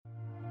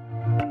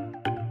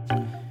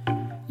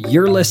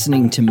You're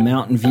listening to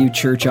Mountain View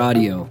Church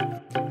Audio.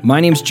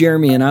 My name's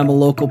Jeremy, and I'm a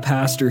local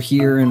pastor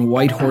here in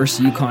Whitehorse,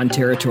 Yukon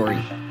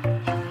Territory.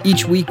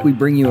 Each week, we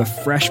bring you a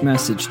fresh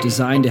message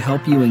designed to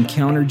help you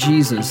encounter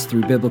Jesus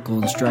through biblical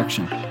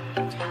instruction.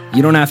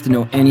 You don't have to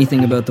know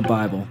anything about the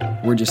Bible.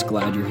 We're just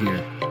glad you're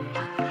here.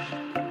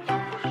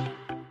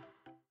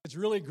 It's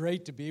really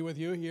great to be with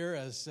you here.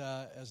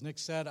 As Nick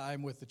said,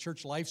 I'm with the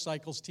Church Life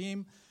Cycles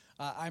team.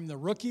 I'm the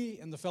rookie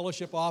in the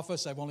fellowship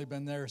office. I've only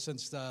been there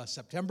since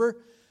September,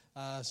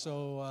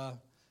 so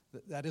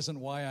that isn't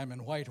why I'm in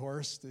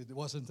Whitehorse. It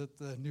wasn't that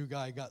the new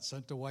guy got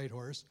sent to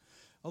Whitehorse.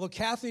 Although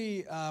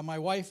Kathy, my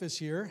wife, is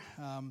here,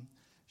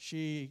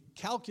 she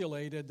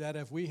calculated that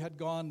if we had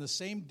gone the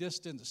same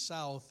distance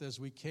south as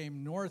we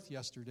came north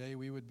yesterday,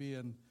 we would be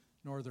in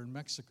northern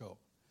Mexico.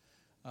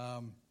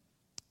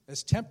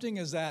 As tempting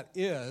as that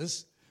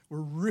is, we're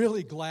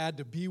really glad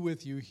to be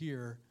with you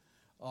here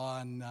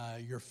on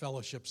your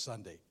Fellowship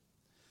Sunday.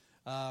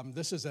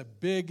 This is a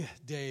big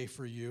day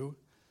for you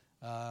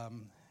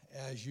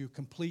as you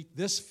complete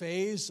this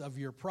phase of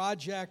your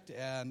project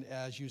and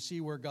as you see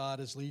where God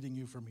is leading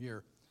you from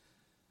here.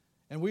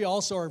 And we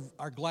also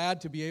are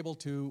glad to be able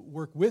to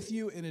work with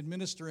you in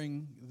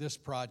administering this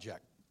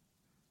project.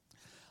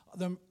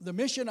 The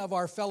mission of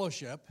our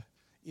fellowship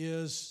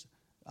is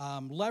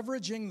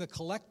leveraging the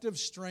collective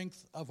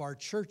strength of our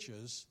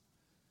churches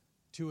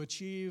to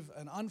achieve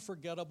an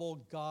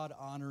unforgettable,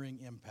 God-honoring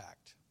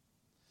impact.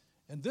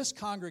 And this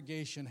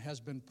congregation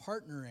has been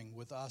partnering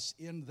with us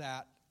in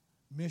that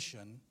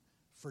mission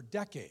for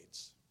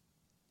decades.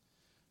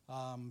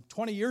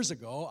 20 years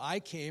ago, I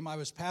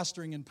was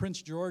pastoring in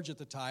Prince George at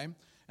the time,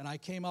 and I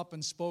came up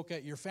and spoke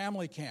at your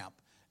family camp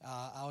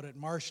out at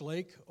Marsh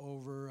Lake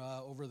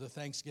over the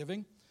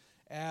Thanksgiving.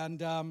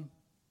 And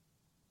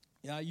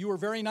you were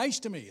very nice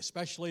to me,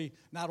 especially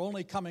not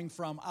only coming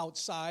from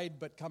outside,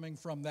 but coming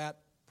from that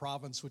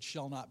province which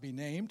shall not be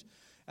named.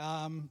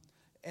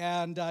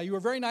 And you were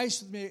very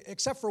nice with me,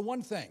 except for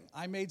one thing.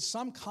 I made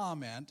some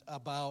comment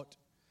about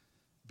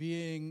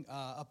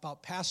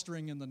about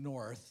pastoring in the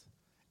north,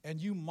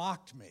 and you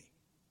mocked me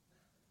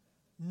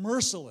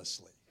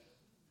mercilessly.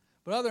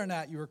 But other than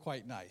that, you were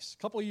quite nice.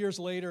 A couple of years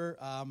later,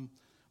 a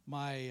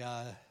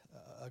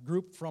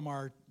group from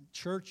our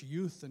church,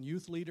 youth and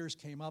youth leaders,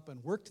 came up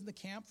and worked in the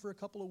camp for a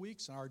couple of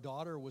weeks, and our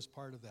daughter was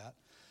part of that.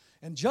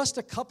 And just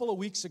a couple of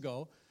weeks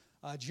ago,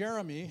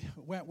 Jeremy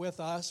went with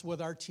us,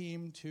 with our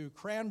team, to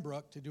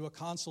Cranbrook to do a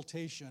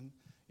consultation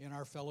in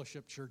our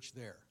fellowship church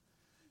there.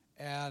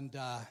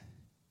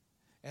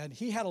 And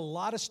he had a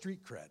lot of street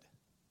cred,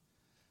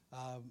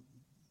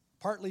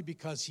 partly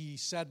because he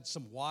said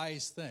some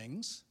wise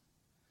things,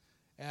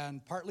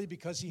 and partly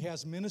because he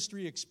has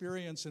ministry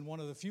experience in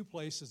one of the few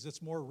places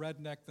that's more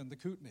redneck than the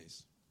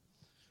Kootenays.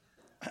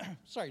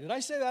 Sorry, did I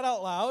say that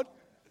out loud?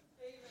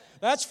 Amen.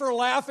 That's for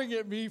laughing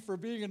at me for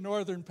being a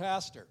northern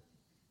pastor.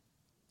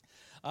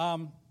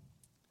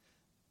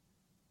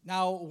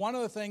 Now, one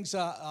of the things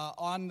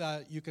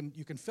you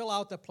can fill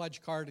out the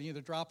pledge card and either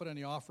drop it in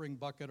the offering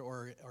bucket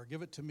or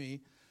give it to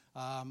me,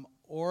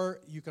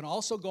 or you can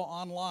also go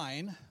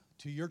online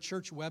to your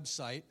church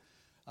website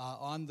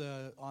on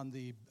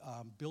the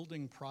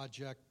building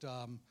project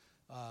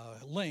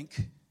link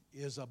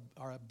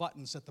are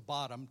buttons at the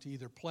bottom to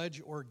either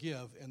pledge or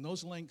give, and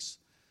those links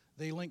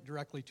they link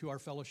directly to our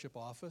fellowship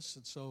office,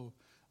 and so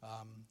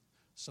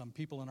some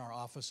people in our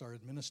office are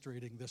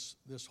administrating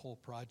this whole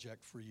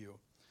project for you.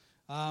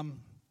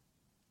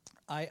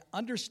 I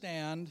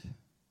understand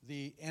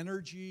the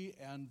energy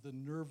and the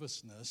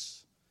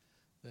nervousness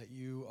that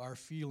you are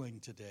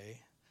feeling today.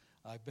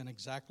 I've been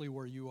exactly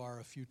where you are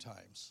a few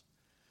times.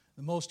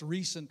 The most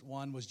recent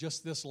one was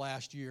just this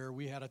last year.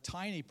 We had a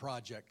tiny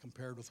project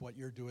compared with what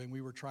you're doing.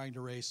 We were trying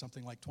to raise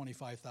something like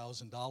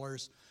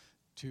 $25,000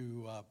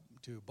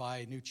 to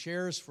buy new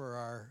chairs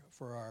for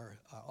our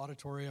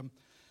auditorium.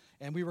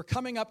 And we were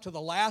coming up to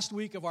the last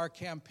week of our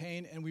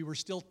campaign, and we were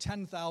still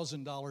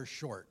 $10,000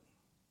 short.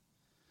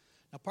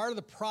 Now, part of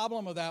the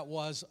problem of that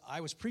was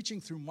I was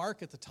preaching through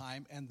Mark at the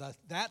time, and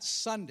that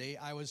Sunday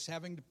I was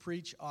having to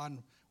preach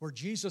on where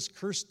Jesus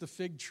cursed the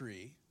fig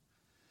tree,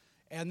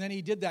 and then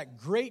he did that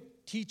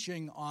great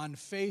teaching on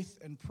faith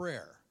and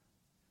prayer.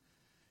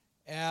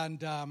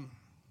 And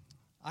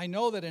I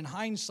know that in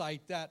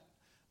hindsight that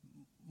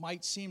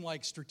might seem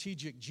like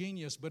strategic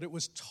genius, but it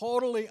was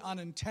totally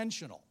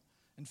unintentional.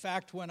 In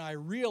fact, when I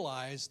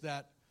realized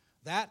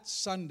that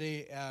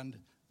Sunday and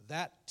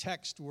that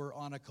text were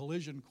on a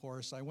collision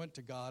course, I went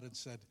to God and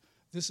said,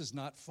 this is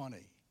not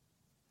funny.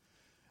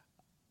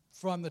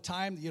 From the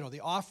time, the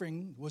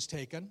offering was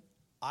taken,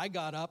 I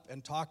got up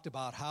and talked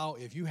about how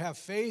if you have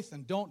faith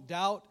and don't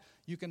doubt,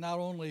 you can not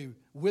only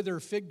wither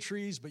fig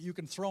trees, but you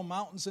can throw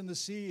mountains in the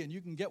sea, and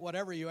you can get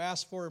whatever you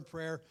ask for in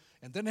prayer.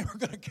 And then they were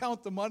going to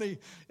count the money,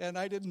 and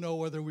I didn't know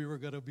whether we were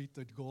going to beat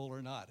the goal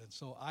or not. And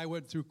so I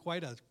went through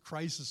quite a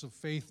crisis of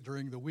faith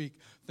during the week,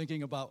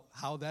 thinking about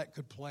how that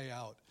could play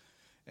out.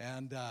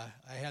 And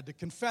I had to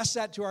confess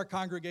that to our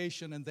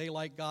congregation, and they,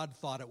 like God,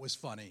 thought it was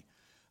funny.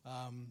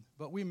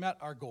 But we met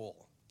our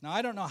goal. Now,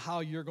 I don't know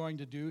how you're going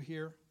to do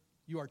here.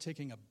 you are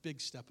taking a big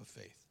step of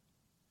faith.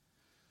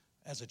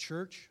 As a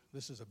church,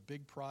 this is a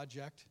big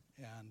project,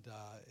 and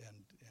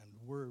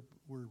we're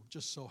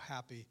just so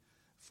happy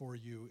for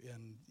you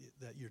in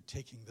that you're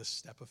taking this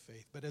step of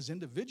faith. But as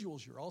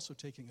individuals, you're also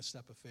taking a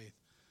step of faith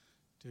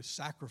to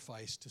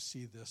sacrifice to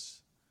see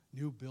this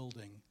new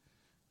building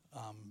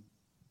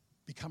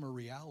become a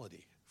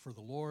reality for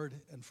the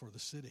Lord and for the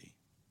city.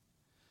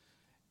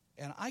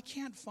 And I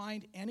can't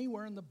find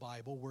anywhere in the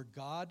Bible where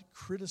God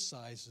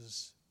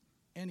criticizes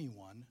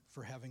anyone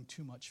for having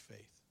too much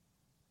faith.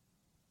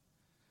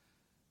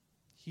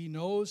 He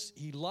knows,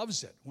 he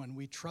loves it when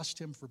we trust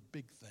him for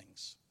big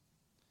things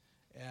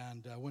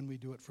and when we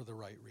do it for the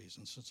right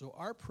reasons. And so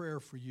our prayer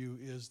for you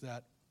is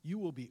that you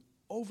will be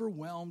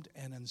overwhelmed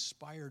and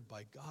inspired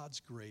by God's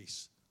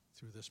grace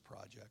through this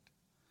project.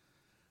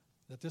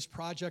 That this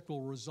project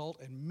will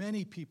result in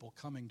many people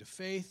coming to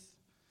faith,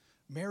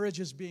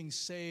 marriages being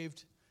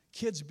saved,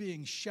 kids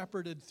being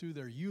shepherded through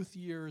their youth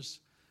years,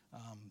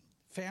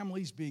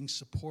 families being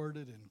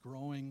supported and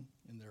growing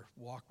in their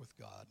walk with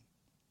God.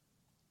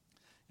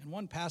 And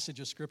one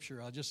passage of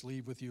Scripture I'll just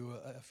leave with you,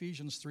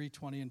 Ephesians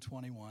 3:20 and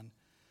 21.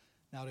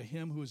 Now to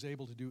him who is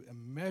able to do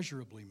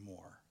immeasurably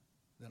more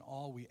than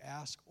all we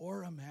ask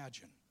or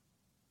imagine,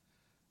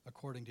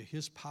 according to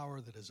his power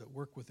that is at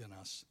work within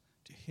us,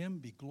 to him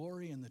be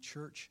glory in the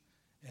church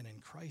and in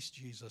Christ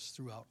Jesus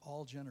throughout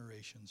all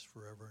generations,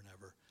 forever and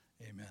ever.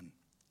 Amen.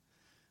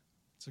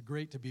 It's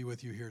great to be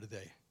with you here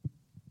today.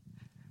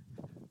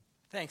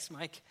 Thanks,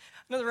 Mike.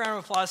 Another round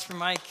of applause for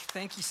Mike.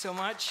 Thank you so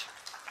much.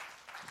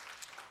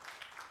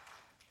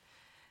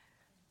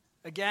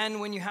 Again,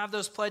 when you have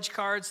those pledge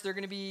cards, they're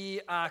going to be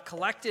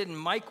collected, and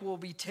Mike will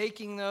be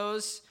taking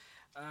those,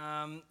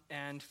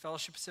 and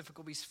Fellowship Pacific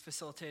will be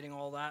facilitating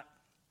all that.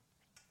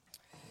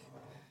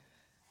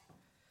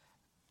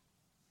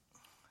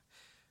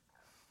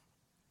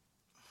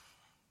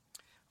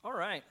 All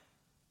right.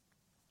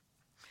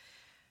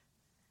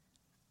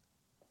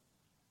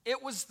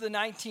 It was the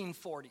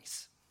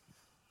 1940s.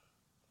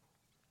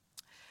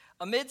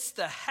 Amidst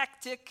the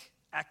hectic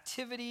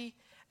activity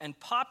and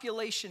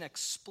population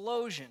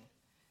explosion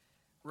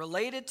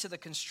related to the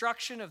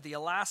construction of the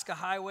Alaska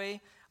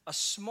Highway, a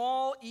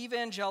small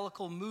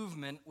evangelical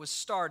movement was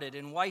started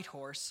in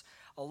Whitehorse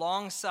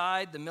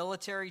alongside the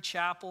military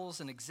chapels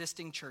and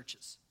existing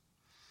churches.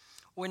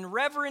 When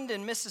Reverend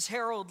and Mrs.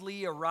 Harold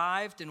Lee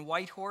arrived in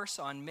Whitehorse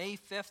on May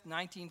 5th,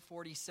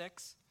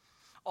 1946,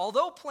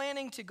 although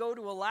planning to go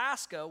to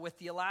Alaska with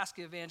the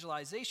Alaska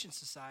Evangelization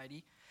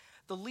Society,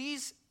 the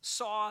Lees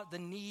saw the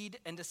need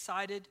and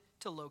decided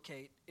to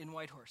locate in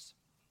Whitehorse.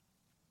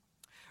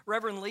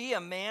 Reverend Lee,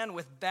 a man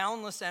with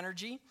boundless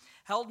energy,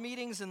 held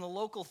meetings in the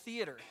local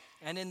theater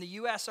and in the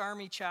U.S.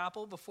 Army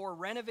Chapel before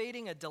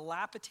renovating a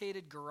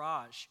dilapidated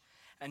garage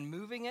and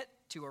moving it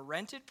to a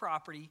rented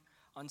property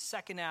on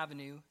 2nd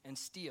Avenue and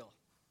Steele.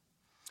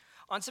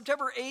 On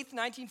September 8th,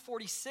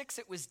 1946,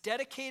 it was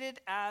dedicated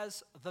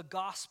as the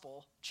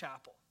Gospel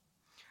Chapel,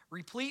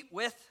 replete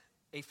with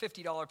a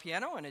 $50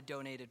 piano and a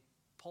donated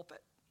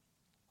pulpit.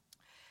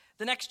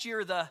 The next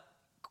year, the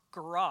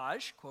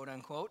garage, quote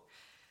unquote,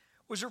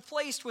 was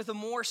replaced with a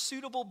more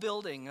suitable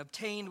building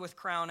obtained with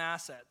Crown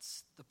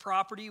assets. The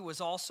property was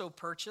also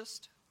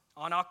purchased.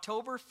 On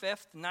October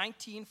 5th,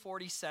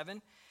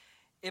 1947,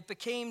 it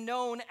became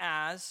known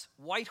as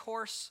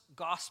Whitehorse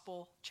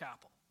Gospel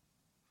Chapel.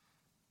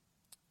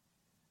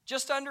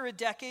 Just under a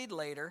decade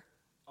later,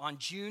 on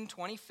June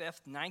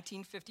 25th,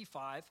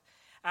 1955,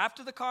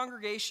 after the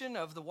congregation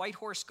of the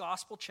Whitehorse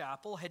Gospel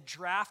Chapel had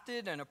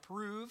drafted and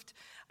approved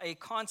a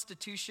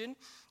constitution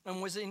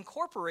and was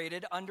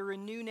incorporated under a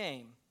new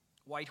name,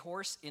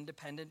 Whitehorse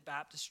Independent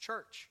Baptist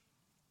Church.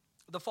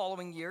 The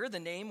following year, the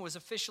name was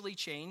officially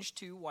changed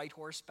to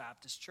Whitehorse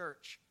Baptist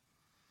Church.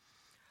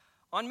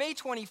 On May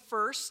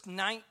 21st,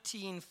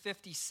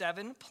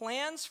 1957,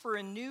 plans for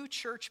a new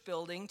church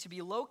building to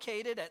be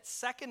located at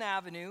 2nd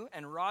Avenue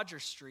and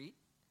Rogers Street,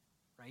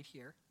 right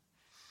here,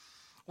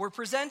 were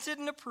presented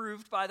and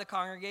approved by the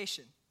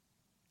congregation.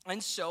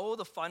 And so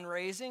the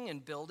fundraising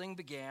and building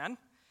began.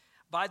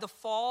 By the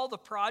fall, the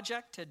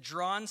project had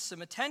drawn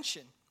some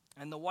attention,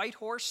 and the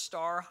Whitehorse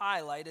Star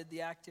highlighted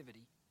the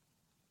activity.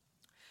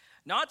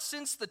 Not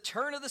since the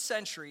turn of the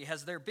century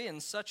has there been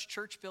such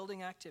church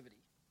building activity.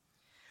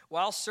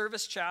 While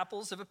service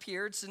chapels have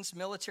appeared since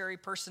military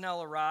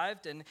personnel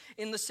arrived, and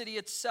in the city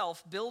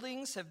itself,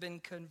 buildings have been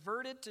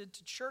converted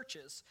to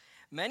churches,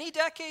 many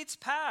decades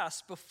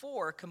passed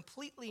before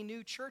completely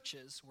new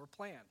churches were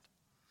planned.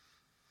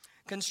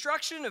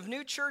 Construction of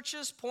new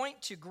churches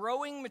point to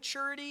growing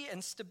maturity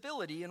and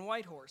stability in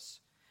Whitehorse.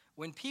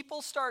 When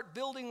people start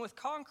building with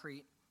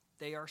concrete,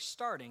 they are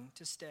starting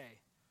to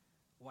stay.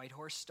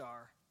 Whitehorse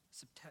Star,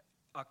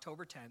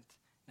 October 10th,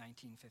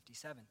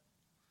 1957.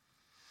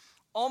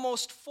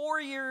 Almost 4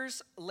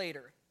 years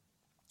later,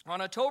 on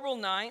October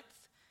 9th,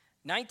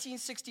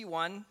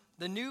 1961,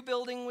 the new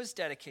building was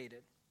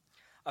dedicated.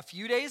 A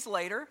few days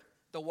later,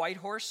 the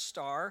Whitehorse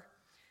Star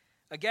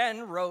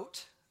again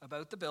wrote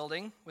about the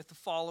building with the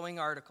following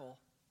article,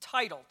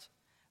 titled,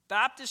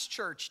 Baptist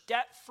Church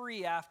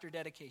Debt-Free After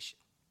Dedication.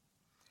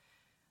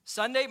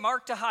 Sunday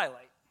marked a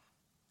highlight.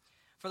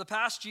 For the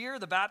past year,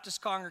 the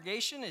Baptist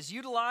congregation has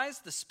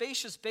utilized the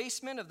spacious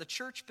basement of the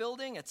church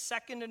building at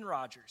 2nd and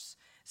Rogers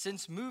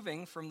since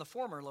moving from the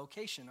former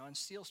location on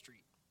Steele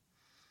Street.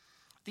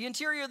 The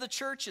interior of the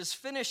church is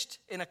finished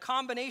in a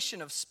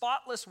combination of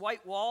spotless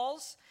white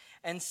walls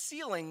and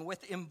ceiling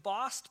with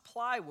embossed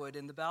plywood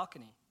in the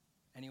balcony.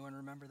 Anyone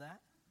remember that?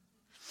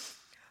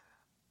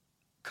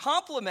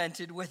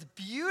 Complemented with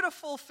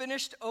beautiful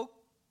finished oak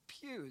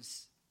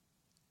pews.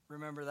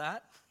 Remember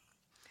that?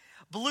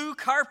 Blue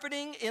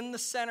carpeting in the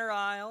center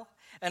aisle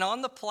and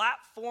on the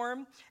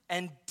platform,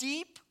 and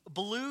deep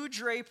blue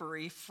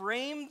drapery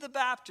framed the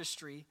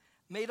baptistry,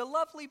 made a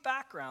lovely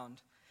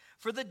background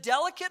for the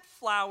delicate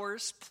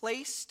flowers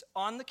placed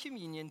on the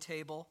communion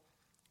table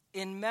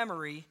in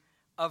memory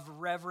of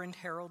Reverend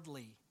Harold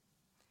Lee,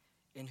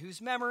 in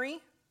whose memory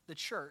the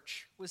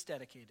church was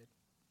dedicated.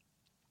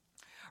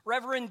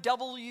 Reverend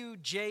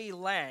W.J.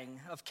 Lang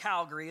of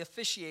Calgary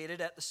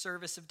officiated at the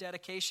service of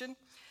dedication.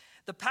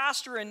 The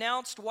pastor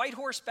announced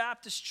Whitehorse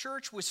Baptist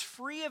Church was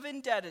free of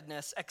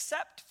indebtedness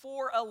except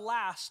for a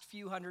last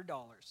few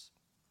 $100s,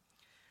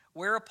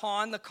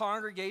 whereupon the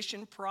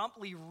congregation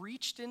promptly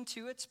reached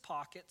into its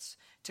pockets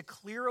to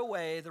clear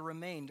away the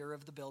remainder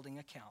of the building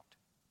account.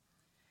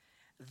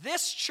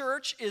 This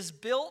church is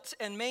built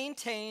and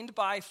maintained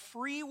by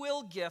free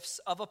will gifts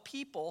of a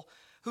people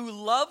who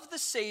love the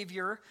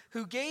Savior,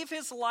 who gave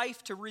his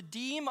life to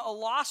redeem a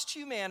lost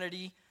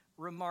humanity,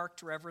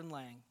 remarked Reverend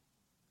Lang.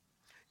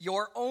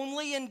 Your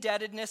only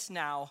indebtedness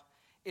now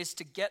is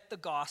to get the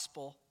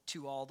gospel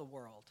to all the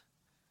world.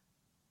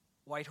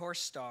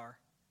 Whitehorse Star,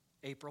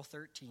 April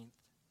 13th,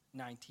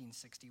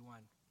 1961.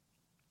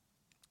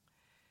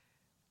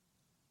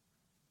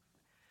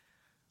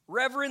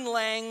 Reverend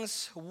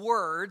Lang's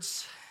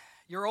words,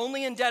 your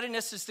only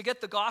indebtedness is to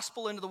get the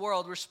gospel into the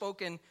world, were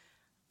spoken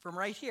from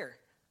right here,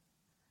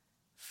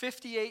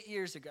 58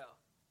 years ago.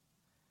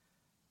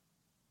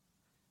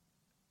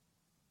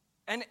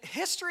 And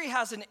history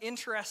has an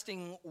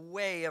interesting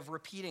way of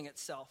repeating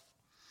itself.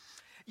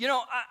 You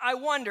know, I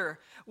wonder,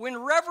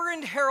 when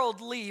Reverend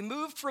Harold Lee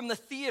moved from the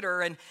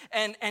theater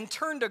and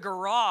turned a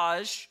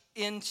garage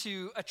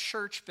into a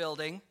church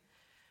building,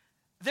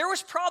 there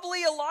was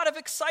probably a lot of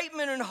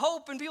excitement and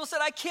hope, and people said,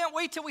 I can't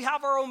wait till we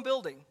have our own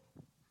building.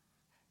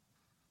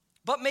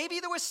 But maybe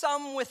there was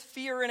some with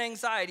fear and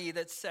anxiety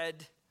that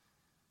said,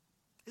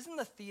 isn't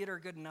the theater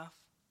good enough?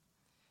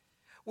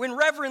 When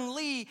Reverend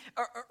Lee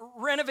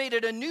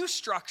renovated a new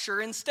structure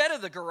instead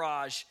of the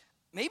garage,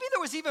 maybe there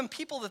was even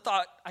people that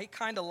thought, I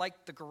kind of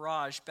liked the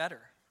garage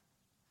better.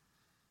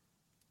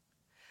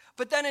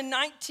 But then in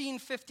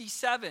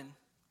 1957,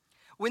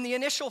 when the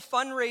initial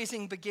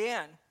fundraising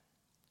began,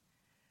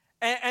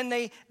 and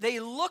they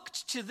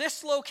looked to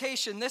this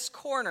location, this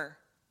corner,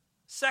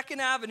 2nd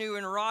Avenue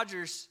in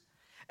Rogers,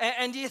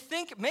 and do you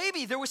think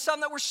maybe there was some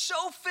that were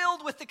so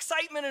filled with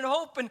excitement and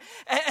hope and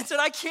said,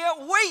 I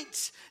can't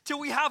wait till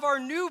we have our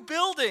new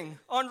building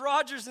on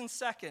Rogers and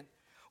 2nd.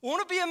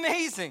 Won't it be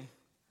amazing?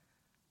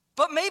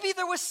 But maybe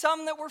there was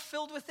some that were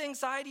filled with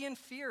anxiety and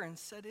fear and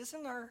said,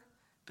 isn't our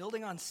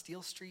building on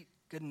Steele Street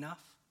good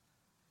enough?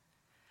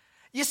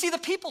 You see, the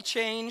people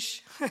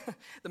change,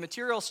 the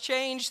materials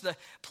change, the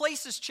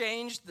places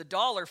change, the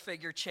dollar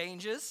figure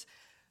changes,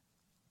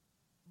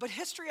 but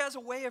history has a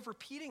way of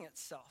repeating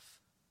itself.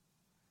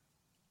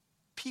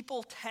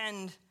 People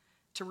tend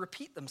to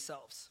repeat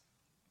themselves.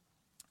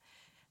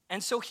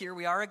 And so here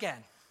we are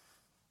again.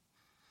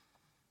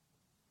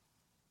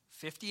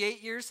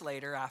 58 years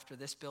later, after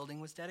this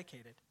building was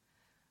dedicated,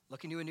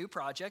 looking to a new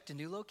project, a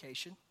new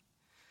location.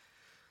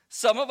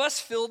 Some of us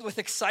filled with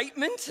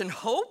excitement and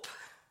hope,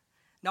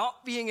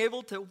 not being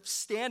able to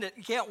stand it,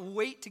 can't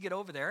wait to get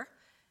over there.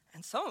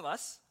 And some of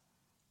us,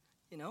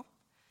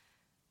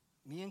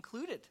 me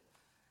included,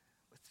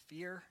 with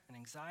fear and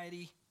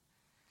anxiety.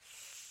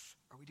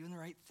 Are we doing the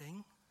right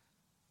thing?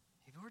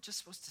 Maybe we're just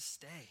supposed to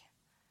stay.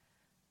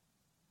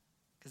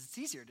 Because it's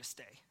easier to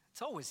stay.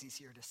 It's always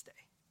easier to stay.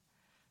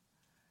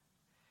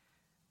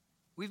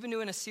 We've been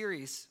doing a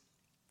series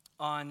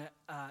on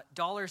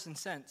dollars and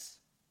cents.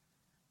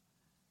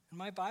 And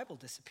my Bible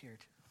disappeared.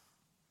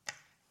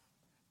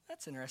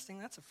 That's interesting.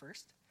 That's a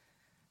first.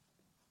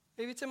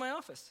 Maybe it's in my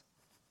office.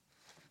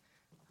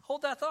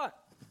 Hold that thought.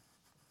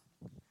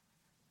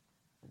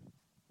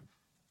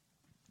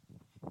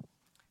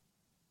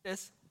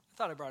 Yes.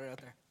 I thought I brought it out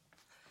there.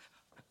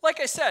 Like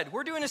I said,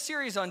 we're doing a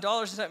series on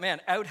dollars and cents. Man,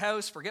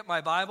 Outhouse, forget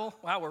my Bible.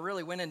 Wow, we're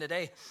really winning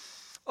today.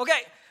 Okay,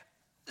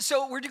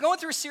 so we're going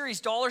through a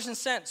series, Dollars and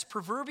Cents,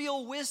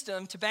 Proverbial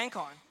Wisdom to Bank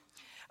On.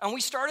 And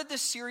we started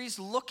this series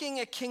looking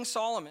at King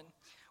Solomon,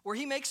 where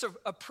he makes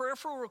a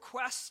prayerful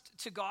request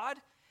to God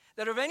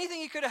that of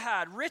anything he could have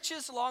had,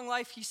 riches, long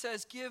life, he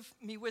says, give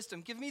me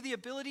wisdom. Give me the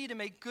ability to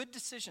make good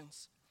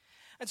decisions.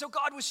 And so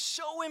God was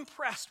so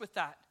impressed with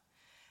that.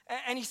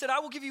 And he said, I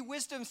will give you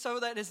wisdom so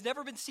that has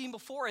never been seen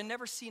before and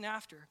never seen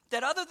after.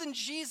 That other than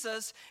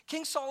Jesus,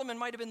 King Solomon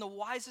might have been the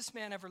wisest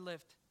man ever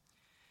lived.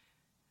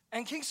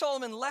 And King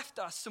Solomon left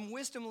us some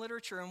wisdom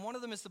literature, and one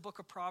of them is the book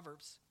of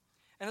Proverbs.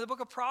 And in the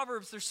book of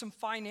Proverbs, there's some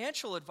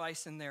financial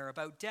advice in there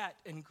about debt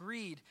and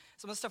greed,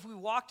 some of the stuff we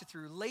walked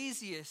through,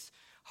 laziness,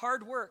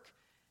 hard work.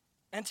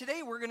 And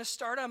today we're going to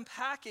start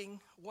unpacking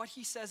what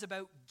he says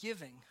about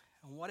giving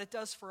and what it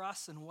does for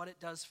us and what it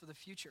does for the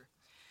future.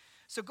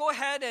 So go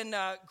ahead and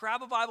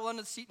grab a Bible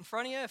under the seat in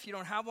front of you if you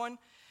don't have one.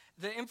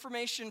 The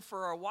information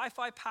for our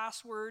Wi-Fi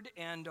password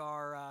and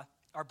our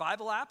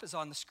Bible app is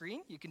on the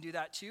screen. You can do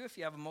that too if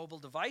you have a mobile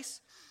device.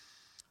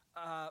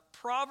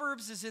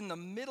 Proverbs is in the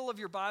middle of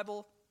your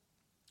Bible,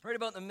 right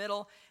about in the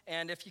middle.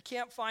 And if you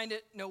can't find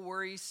it, no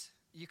worries.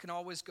 You can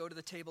always go to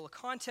the table of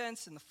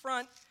contents in the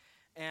front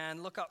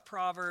and look up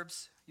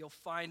Proverbs. You'll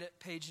find it,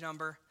 page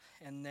number.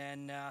 And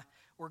then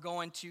we're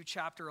going to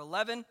chapter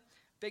 11.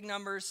 Big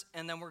numbers,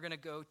 and then we're going to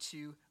go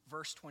to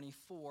verse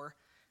 24,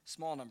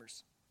 small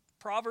numbers.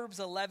 Proverbs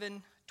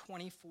 11,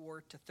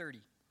 24 to 30.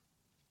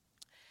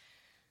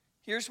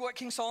 Here's what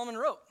King Solomon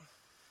wrote.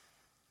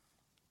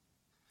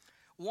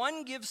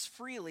 One gives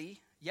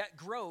freely, yet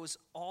grows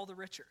all the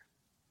richer.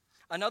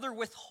 Another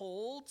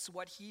withholds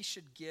what he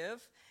should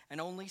give and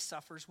only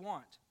suffers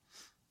want.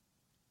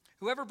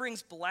 Whoever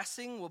brings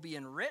blessing will be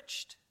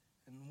enriched,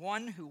 and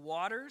one who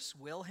waters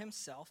will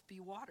himself be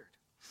watered.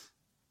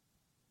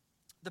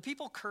 The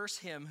people curse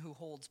him who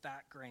holds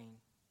back grain,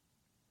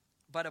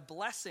 but a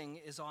blessing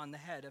is on the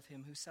head of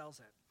him who sells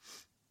it.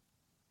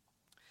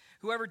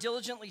 Whoever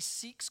diligently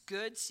seeks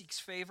good seeks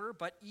favor,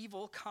 but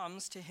evil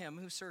comes to him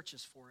who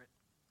searches for it.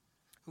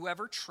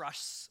 Whoever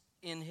trusts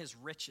in his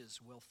riches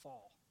will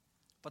fall,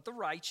 but the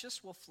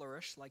righteous will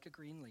flourish like a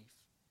green leaf.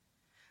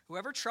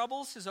 Whoever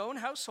troubles his own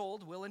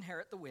household will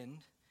inherit the wind,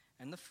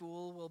 and the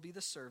fool will be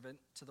the servant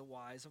to the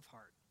wise of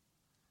heart.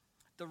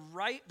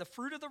 The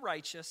fruit of the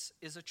righteous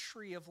is a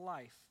tree of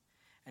life,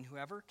 and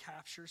whoever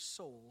captures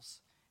souls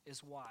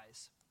is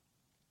wise.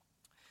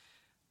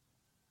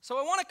 So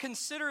I want to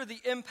consider the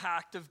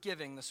impact of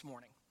giving this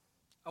morning.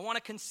 I want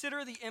to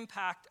consider the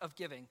impact of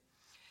giving.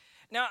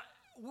 Now,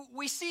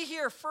 we see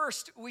here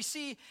first, we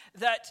see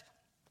that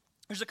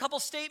there's a couple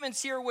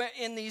statements here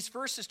in these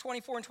verses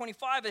 24 and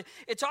 25.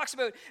 It talks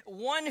about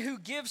one who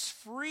gives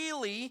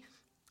freely,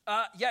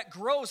 yet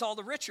grows all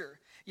the richer.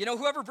 You know,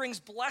 whoever brings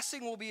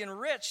blessing will be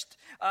enriched.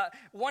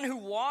 One who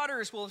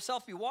waters will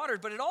himself be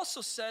watered. But it also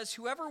says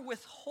whoever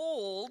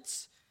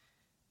withholds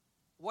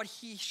what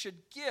he should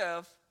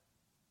give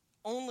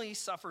only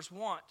suffers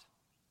want.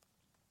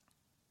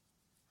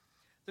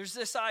 There's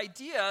this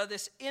idea,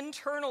 this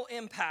internal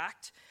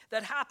impact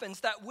that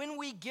happens that when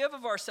we give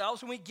of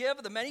ourselves, when we give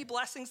of the many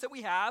blessings that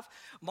we have,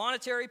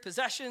 monetary,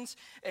 possessions,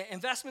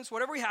 investments,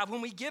 whatever we have,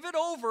 when we give it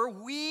over,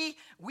 we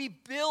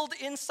build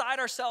inside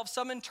ourselves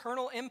some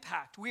internal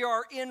impact. We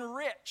are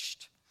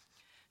enriched.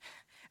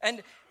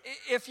 And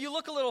if you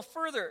look a little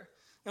further,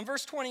 in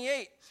verse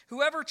 28,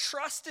 whoever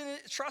trusts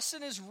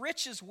in his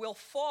riches will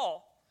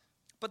fall,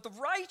 but the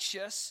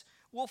righteous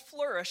will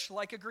flourish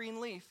like a green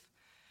leaf.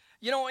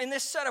 You know, in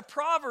this set of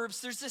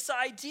Proverbs, there's this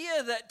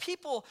idea that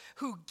people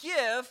who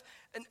give,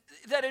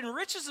 that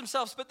enriches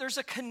themselves, but there's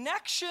a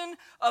connection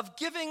of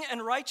giving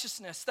and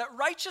righteousness, that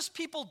righteous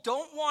people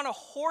don't want to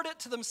hoard it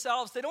to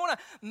themselves. They don't want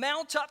to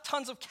mount up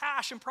tons of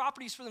cash and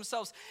properties for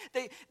themselves.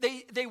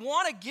 They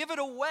want to give it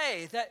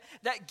away,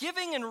 that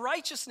giving and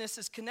righteousness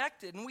is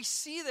connected. And we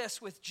see this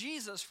with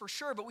Jesus for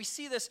sure, but we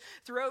see this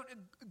throughout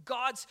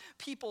God's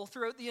people,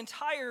 throughout the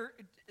entire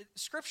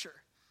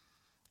Scripture.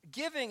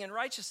 Giving and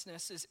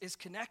righteousness is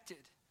connected.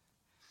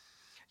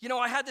 You know,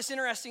 I had this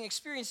interesting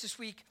experience this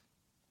week.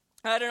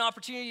 I had an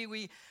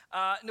opportunity.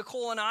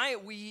 Nicole and I,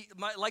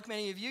 like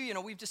many of you, you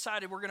know, we've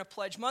decided we're going to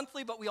pledge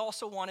monthly, but we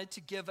also wanted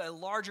to give a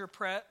larger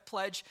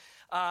pledge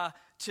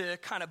to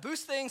kind of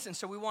boost things, and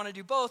so we want to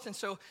do both. And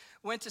so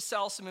went to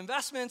sell some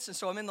investments, and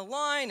so I'm in the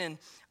line, and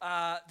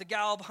the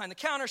gal behind the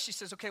counter, she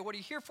says, "Okay, what are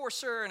you here for,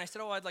 sir?" And I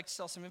said, "Oh, I'd like to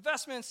sell some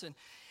investments."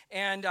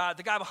 And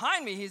the guy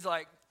behind me, he's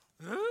like,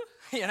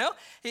 you know,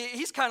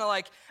 he's kind of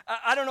like,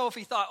 I don't know if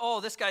he thought,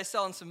 oh, this guy's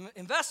selling some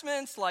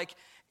investments, like,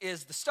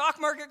 is the stock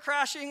market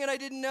crashing and I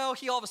didn't know?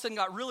 He all of a sudden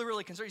got really,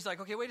 really concerned. He's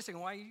like, okay, wait a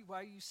second, why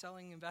are you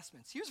selling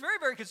investments? He was very,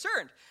 very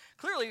concerned.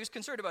 Clearly, he was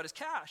concerned about his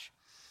cash.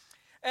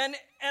 And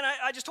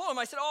I just told him,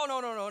 I said,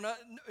 oh,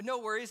 no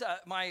worries.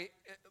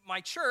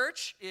 My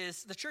church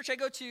is, the church I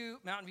go to,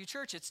 Mountain View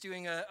Church, it's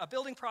doing a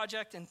building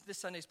project, and this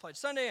Sunday's Pledge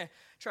Sunday, and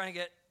trying to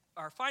get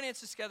our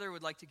finances together,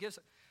 would like to give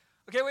some.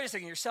 Okay, wait a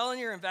second, you're selling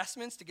your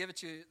investments to give it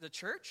to the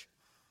church?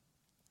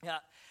 Yeah.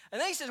 And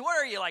then he says, what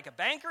are you, like a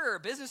banker or a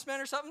businessman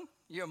or something?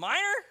 You a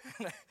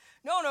miner?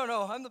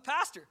 No, I'm the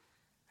pastor.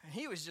 And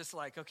he was just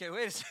like, okay,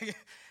 wait a second.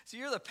 So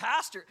you're the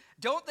pastor.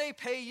 Don't they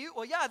pay you?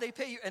 Well, yeah, they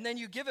pay you. And then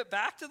you give it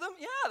back to them?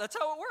 Yeah, that's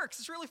how it works.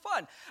 It's really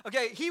fun.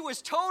 Okay, he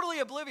was totally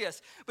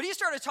oblivious. But he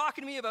started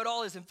talking to me about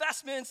all his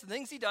investments and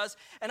things he does.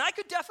 And I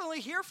could definitely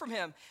hear from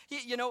him.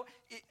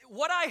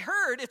 What I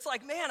heard, it's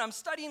like, man, I'm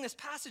studying this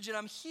passage and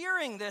I'm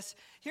hearing this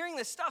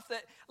stuff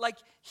that, like,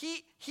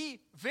 he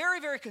very,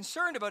 very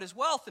concerned about his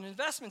wealth and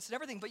investments and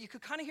everything. But you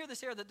could kind of hear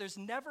this air that there's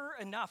never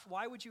enough.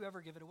 Why would you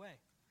ever give it away?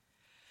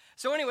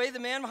 So anyway, the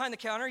man behind the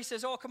counter, he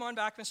says, oh, come on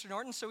back, Mr.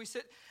 Norton. So we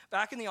sit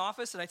back in the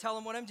office, and I tell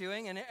him what I'm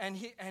doing, and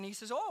he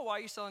says, oh, why are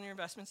you selling your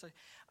investments?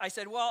 I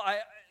said, well,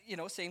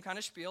 same kind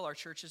of spiel. Our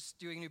church is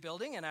doing a new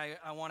building, and I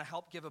want to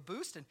help give a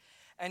boost.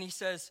 And he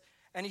says,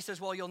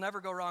 well, you'll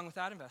never go wrong with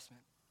that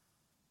investment.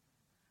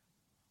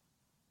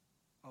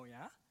 Oh,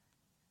 yeah?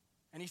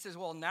 And he says,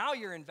 well, now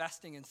you're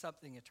investing in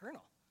something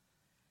eternal.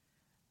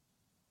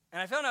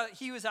 And I found out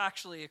he was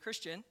actually a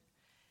Christian,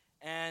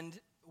 and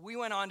we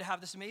went on to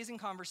have this amazing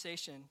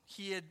conversation.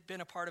 He had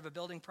been a part of a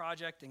building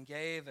project and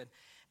gave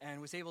and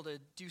was able to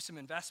do some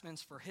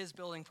investments for his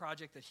building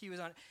project that he was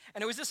on.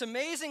 And it was this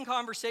amazing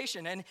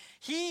conversation. And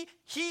he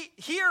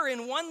here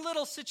in one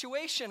little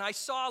situation, I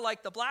saw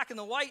like the black and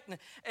the white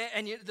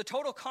and the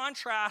total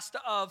contrast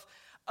of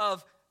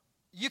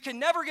you can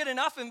never get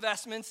enough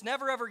investments,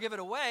 never ever give it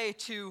away,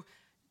 to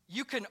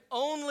you can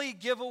only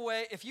give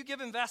away, if you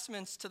give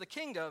investments to the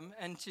kingdom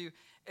and to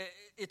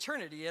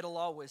eternity, it'll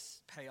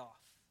always pay off.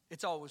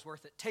 It's always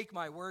worth it. Take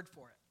my word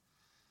for it.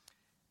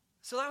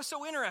 So that was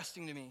so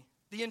interesting to me,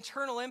 the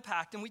internal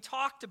impact. And we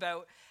talked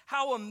about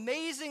how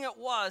amazing it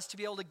was to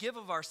be able to give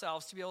of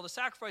ourselves, to be able to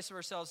sacrifice of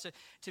ourselves,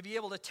 to be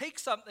able to take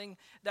something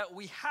that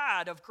we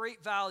had of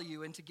great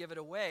value and to give it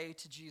away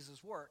to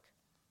Jesus' work.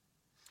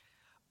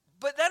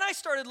 But then I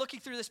started looking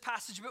through this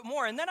passage a bit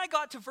more, and then I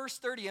got to verse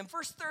 30, and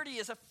verse 30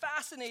 is a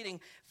fascinating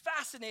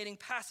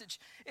passage.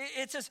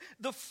 It says,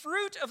 the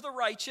fruit of the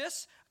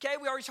righteous, okay,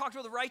 we already talked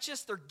about the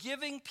righteous, they're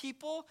giving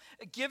people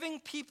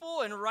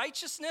and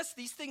righteousness,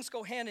 these things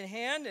go hand in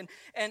hand,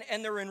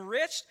 and they're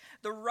enriched.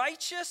 The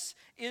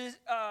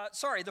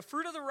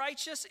fruit of the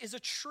righteous is a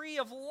tree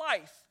of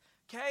life,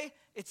 okay?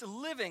 It's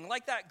living,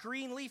 like that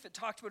green leaf it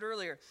talked about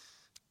earlier.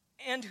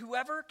 And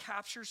whoever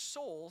captures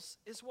souls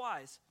is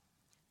wise.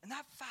 And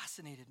that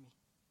fascinated me.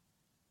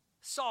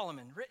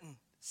 Solomon, written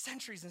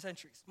centuries and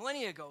centuries,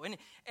 millennia ago.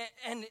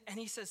 And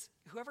he says,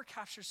 whoever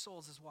captures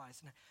souls is wise.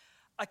 And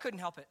I couldn't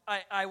help it.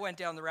 I went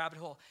down the rabbit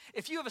hole.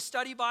 If you have a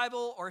study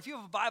Bible or if you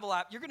have a Bible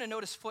app, you're going to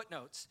notice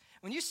footnotes.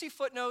 When you see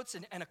footnotes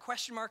and a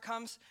question mark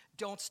comes,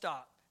 don't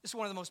stop. This is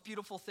one of the most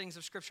beautiful things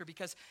of Scripture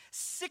because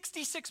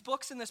 66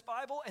 books in this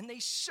Bible, and they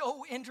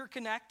so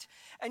interconnect.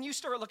 And you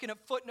start looking at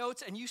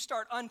footnotes, and you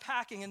start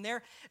unpacking, and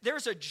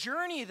there's a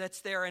journey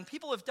that's there, and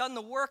people have done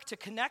the work to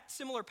connect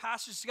similar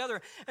passages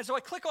together. And so I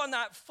click on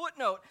that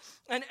footnote,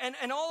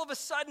 and all of a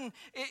sudden,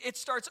 it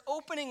starts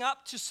opening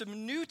up to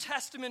some New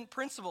Testament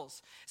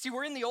principles. See,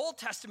 we're in the Old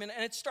Testament,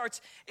 and it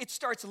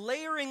starts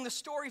layering the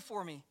story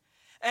for me.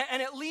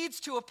 And it leads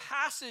to a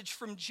passage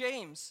from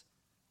James.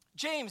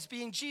 James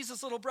being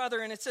Jesus' little brother,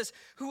 and it says,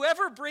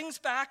 whoever brings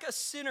back a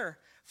sinner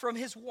from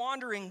his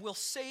wandering will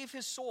save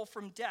his soul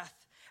from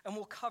death and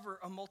will cover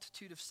a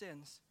multitude of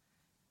sins.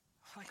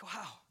 I'm like,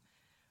 wow,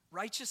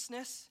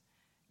 righteousness,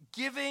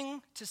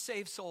 giving to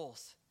save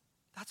souls.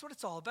 That's what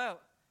it's all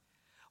about.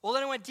 Well,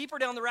 then I went deeper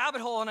down the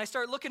rabbit hole, and I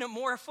started looking at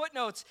more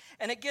footnotes,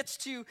 and it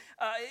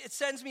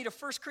sends me to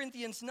 1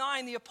 Corinthians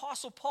 9, the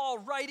Apostle Paul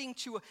writing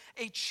to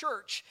a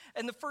church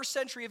in the first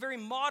century, a very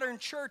modern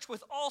church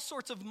with all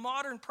sorts of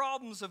modern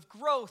problems of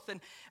growth and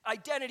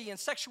identity and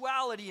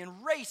sexuality and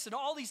race and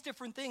all these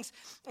different things.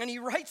 And he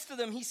writes to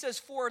them, he says,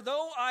 for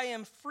though I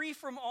am free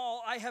from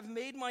all, I have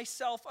made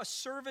myself a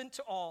servant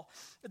to all,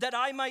 that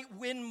I might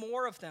win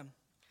more of them.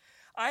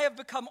 I have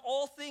become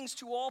all things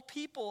to all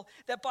people,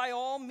 that by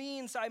all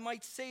means I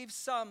might save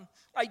some.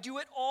 I do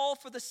it all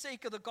for the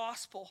sake of the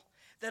gospel,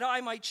 that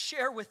I might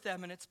share with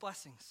them in its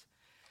blessings.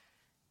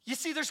 You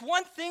see, there's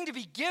one thing to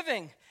be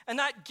giving, and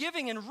that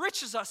giving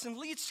enriches us and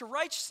leads to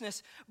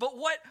righteousness. But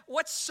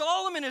what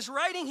Solomon is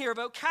writing here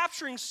about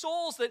capturing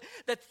souls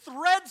that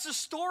threads the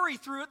story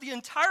through the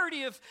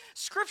entirety of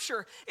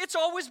Scripture, it's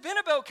always been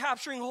about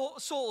capturing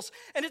souls.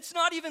 And it's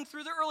not even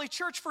through the early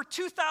church. For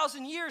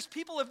 2,000 years,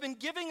 people have been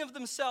giving of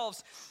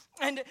themselves.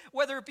 And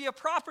whether it be a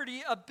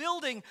property, a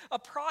building, a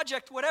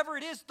project, whatever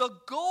it is, the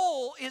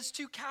goal is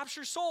to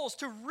capture souls,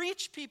 to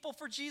reach people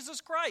for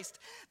Jesus Christ.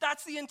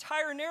 That's the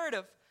entire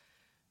narrative.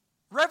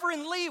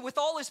 Reverend Lee, with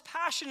all his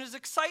passion, his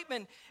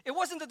excitement, it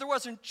wasn't that there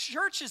wasn't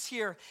churches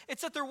here.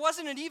 It's that there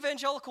wasn't an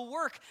evangelical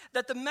work,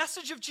 that the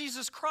message of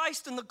Jesus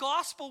Christ and the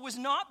gospel was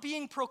not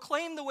being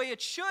proclaimed the way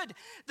it should.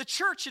 The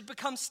church had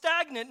become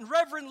stagnant, and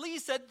Reverend Lee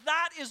said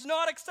that is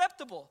not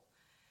acceptable.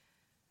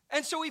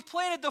 And so he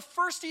planted the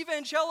first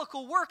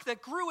evangelical work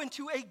that grew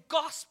into a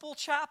gospel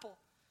chapel.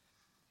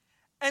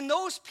 And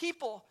those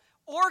people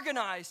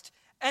organized,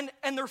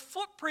 and their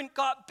footprint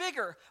got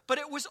bigger, but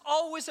it was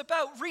always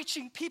about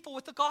reaching people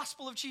with the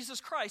gospel of Jesus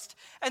Christ.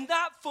 And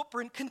that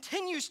footprint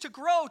continues to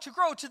grow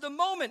to the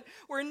moment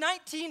where in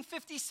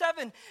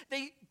 1957,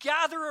 they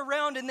gather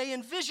around and they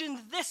envisioned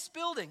this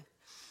building.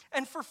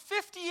 And for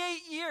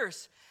 58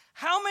 years,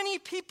 how many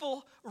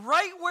people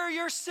right where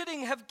you're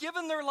sitting have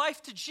given their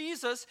life to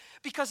Jesus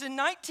because in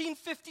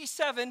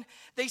 1957,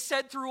 they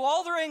said through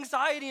all their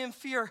anxiety and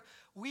fear,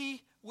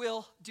 we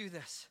will do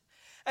this.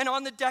 And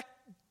on the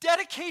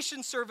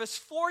dedication service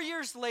 4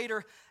 years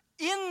later,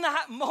 in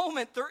that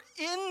moment, they're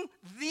in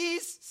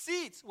these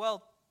seats.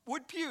 Well,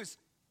 wood pews,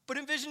 But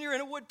envision you're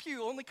in a wood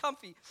pew, only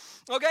comfy,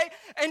 okay?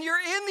 And you're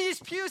in these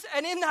pews,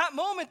 and in that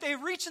moment, they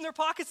reach in their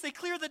pockets, they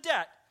clear the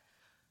debt.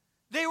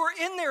 They were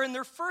in there in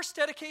their first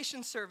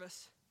dedication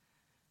service.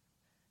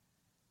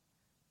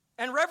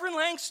 And Reverend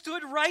Lang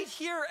stood right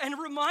here and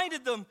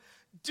reminded them,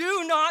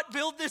 do not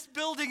build this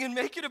building and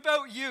make it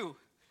about you.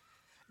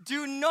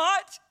 Do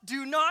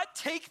not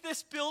take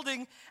this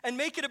building and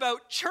make it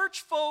about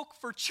church folk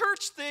for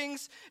church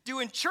things,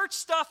 doing church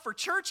stuff for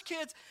church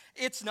kids.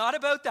 It's not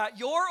about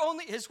that.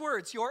 His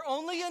words, your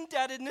only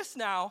indebtedness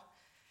now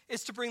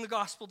is to bring the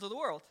gospel to the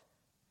world.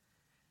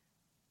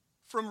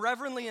 From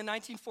Reverend Lee in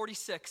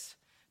 1946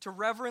 to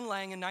Reverend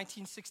Lang in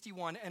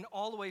 1961, and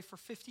all the way for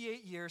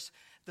 58 years,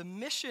 the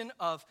mission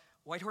of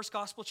Whitehorse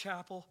Gospel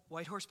Chapel,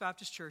 Whitehorse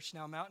Baptist Church,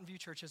 now Mountain View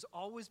Church, has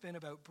always been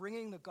about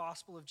bringing the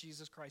gospel of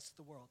Jesus Christ to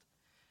the world.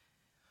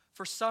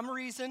 For some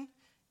reason,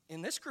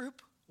 in this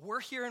group, we're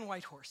here in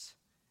Whitehorse.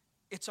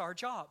 It's our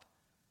job.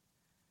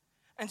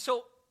 And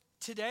so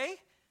today,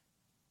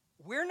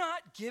 we're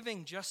not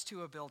giving just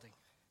to a building.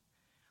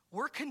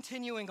 We're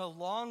continuing a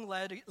long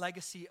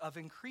legacy of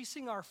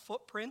increasing our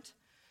footprint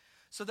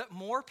so that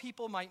more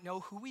people might know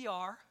who we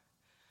are,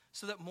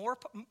 so that more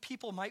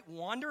people might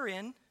wander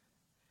in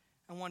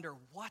and wonder,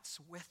 what's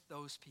with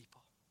those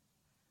people?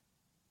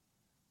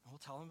 And we'll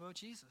tell them about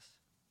Jesus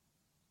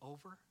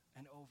over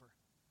and over.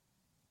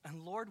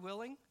 And Lord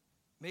willing,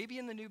 maybe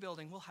in the new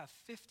building, we'll have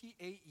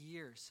 58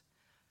 years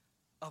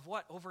of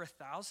what, over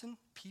 1,000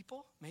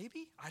 people,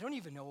 maybe? I don't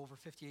even know over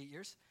 58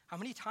 years. How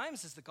many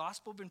times has the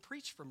gospel been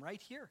preached from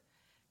right here?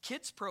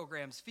 Kids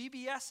programs,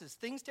 VBSs,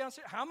 things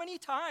downstairs. How many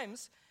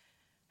times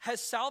has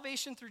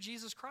salvation through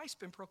Jesus Christ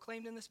been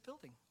proclaimed in this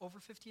building over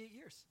 58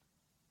 years?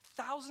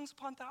 Thousands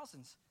upon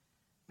thousands.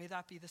 May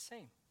that be the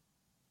same.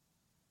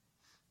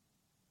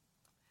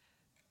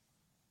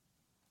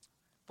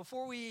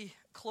 Before we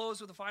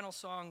close with the final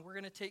song, we're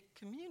going to take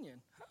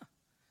communion.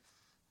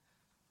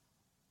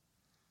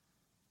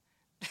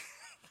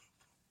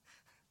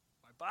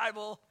 My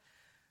Bible.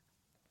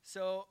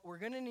 So we're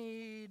going to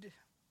need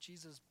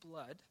Jesus'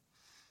 blood.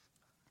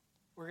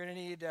 We're going to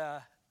need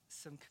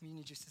some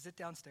communion juice. Is it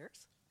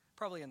downstairs?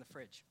 Probably in the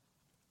fridge.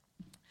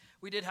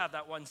 We did have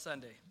that one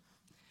Sunday.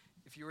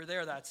 If you were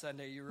there that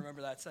Sunday, you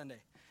remember that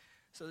Sunday.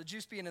 So the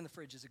juice being in the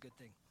fridge is a good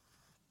thing.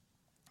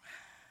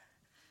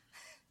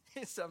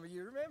 Some of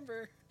you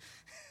remember.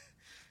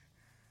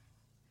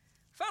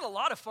 We've had a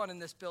lot of fun in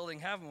this building,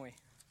 haven't we?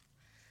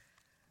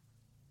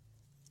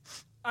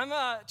 I'm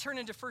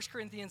turning to 1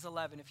 Corinthians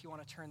 11, if you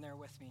want to turn there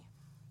with me.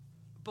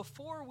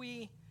 Before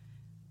we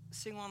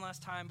sing one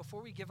last time,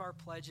 before we give our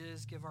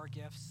pledges, give our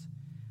gifts,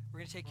 we're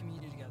going to take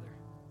communion together.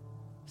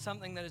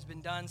 Something that has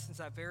been done since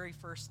that very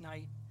first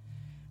night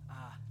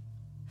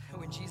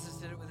when Jesus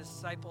did it with his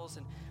disciples.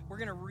 And we're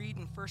going to read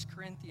in 1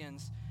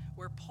 Corinthians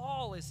where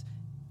Paul is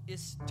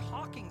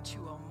talking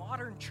to a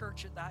modern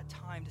church at that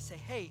time to say,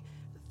 hey,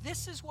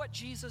 this is what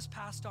Jesus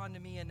passed on to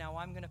me, and now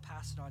I'm going to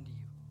pass it on to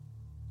you.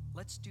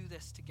 Let's do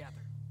this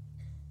together.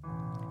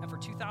 And for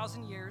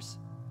 2,000 years,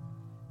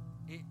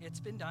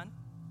 it's been done.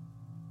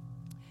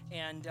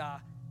 And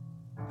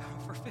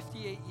for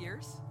 58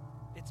 years,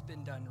 it's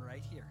been done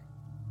right here.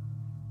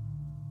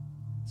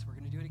 So we're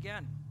going to do it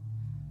again.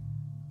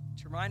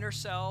 To remind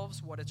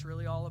ourselves what it's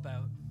really all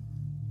about.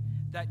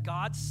 That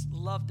God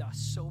loved us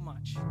so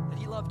much, that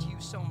he loved you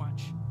so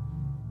much,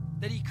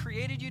 that he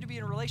created you to be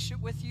in a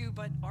relationship with you,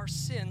 but our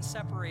sin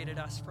separated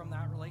us from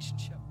that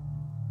relationship.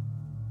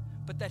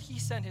 But that he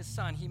sent his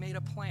son, he made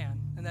a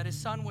plan, and that his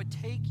son would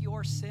take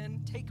your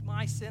sin, take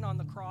my sin on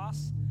the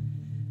cross,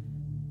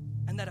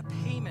 and that a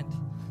payment,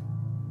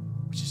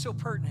 which is so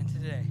pertinent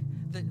today,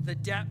 the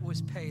debt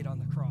was paid on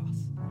the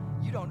cross.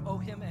 You don't owe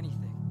him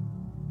anything.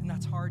 And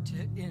that's hard to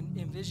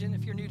envision.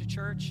 If you're new to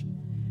church,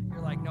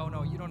 you're like,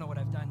 no, you don't know what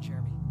I've done,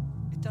 Jeremy.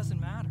 It doesn't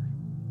matter.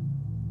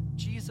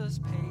 Jesus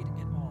paid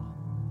it all.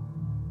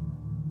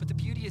 But the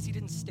beauty is he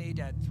didn't stay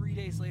dead. 3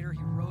 days later,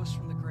 he rose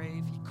from the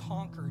grave. He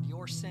conquered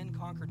your sin,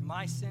 conquered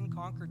my sin,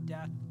 conquered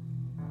death.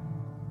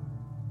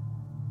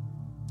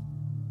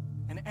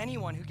 And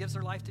anyone who gives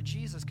their life to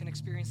Jesus can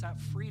experience that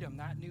freedom,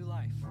 that new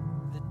life.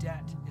 The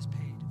debt is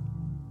paid.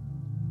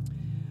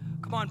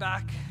 Come on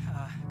back.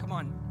 Come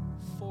on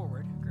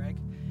forward, Greg.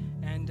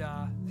 And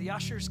the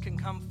ushers can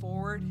come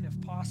forward if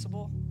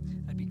possible.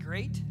 That'd be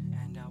great.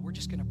 And we're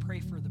just going to pray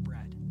for the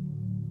bread.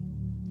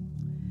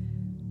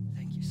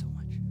 Thank you so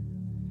much.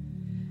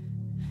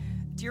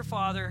 Dear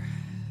Father,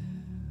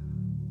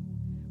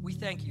 we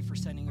thank you for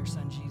sending your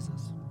son,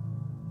 Jesus.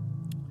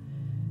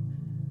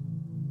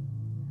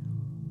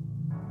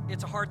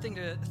 It's a hard thing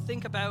to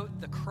think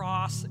about, the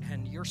cross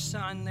and your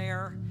son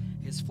there,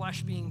 his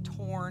flesh being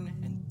torn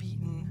and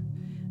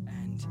beaten.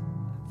 And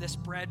this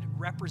bread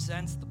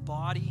represents the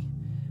body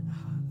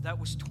that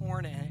was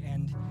torn,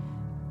 and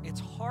it's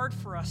hard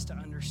for us to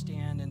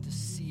understand and to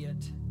see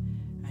it,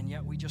 and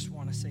yet we just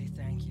want to say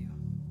thank you.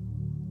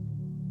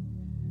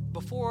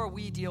 Before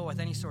we deal with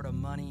any sort of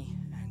money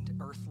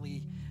and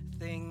earthly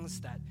things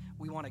that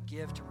we want to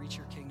give to reach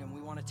your kingdom,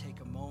 we want to take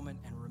a moment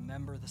and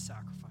remember the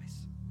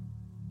sacrifice.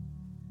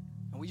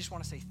 And we just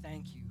want to say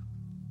thank you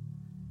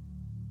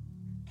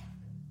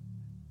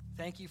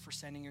Thank you for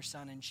sending your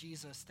Son. And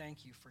Jesus,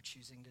 thank you for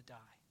choosing to die.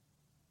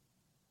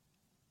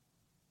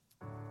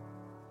 In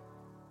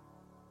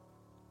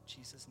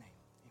Jesus' name,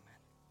 amen.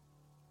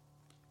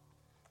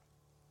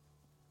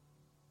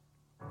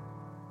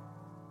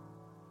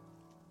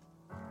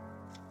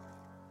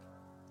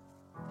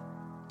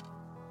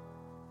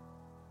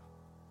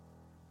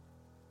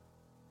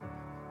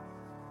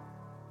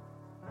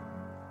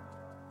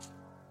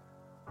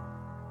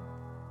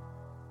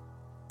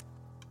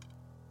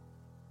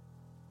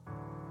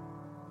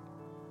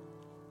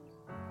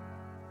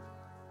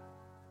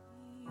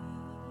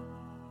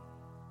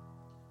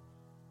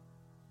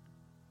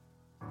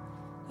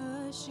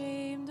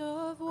 Ashamed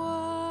of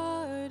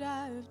what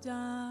I've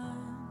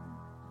done,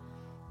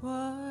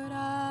 what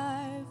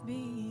I've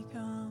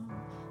become.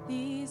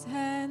 These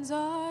hands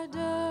are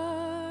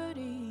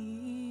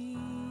dirty.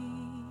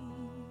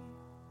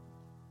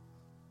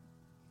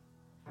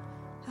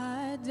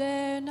 I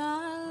dare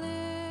not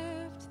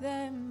lift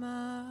them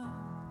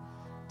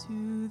up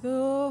to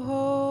the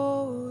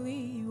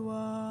Holy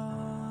One.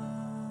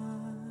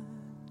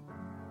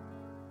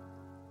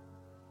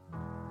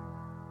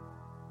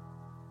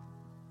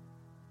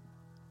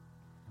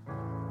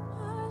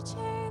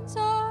 Chains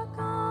are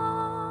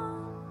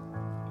gone,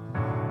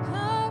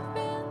 I've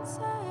been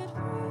set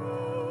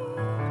free.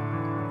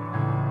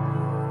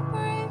 You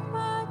break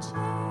my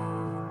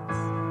chains,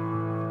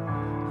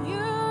 you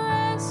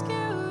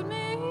rescued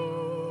me.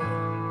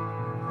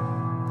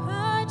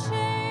 My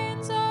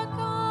chains are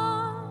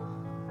gone.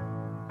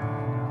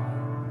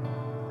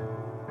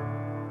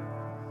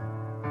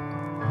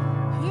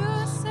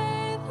 You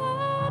say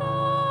that I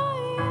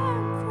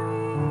am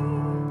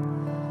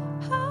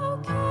free. How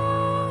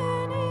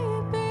can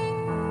it be?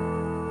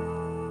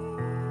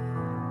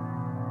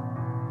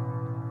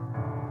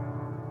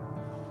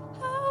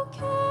 How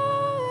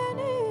can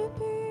it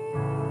be?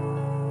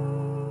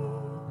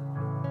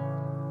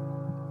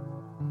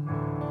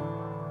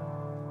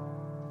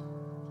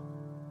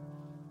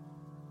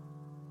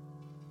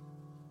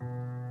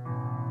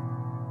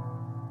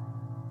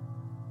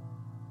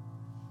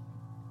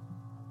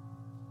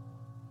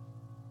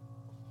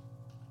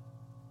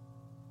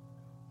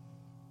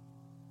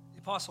 The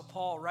Apostle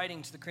Paul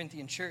writing to the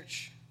Corinthian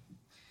church,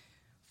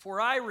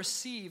 "For I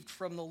received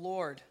from the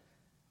Lord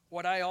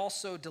what I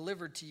also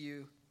delivered to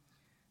you,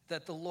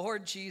 that the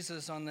Lord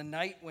Jesus, on the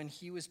night when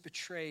he was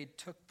betrayed,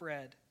 took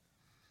bread.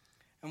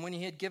 And when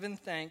he had given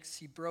thanks,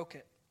 he broke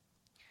it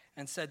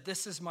and said,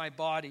 'This is my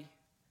body,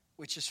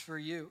 which is for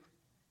you.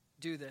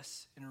 Do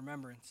this in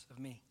remembrance of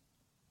me.'"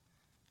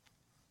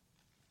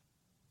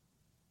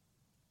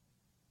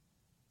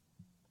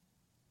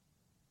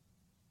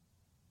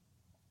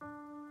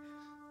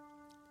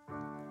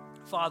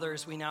 Father,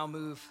 as we now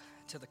move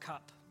to the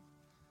cup,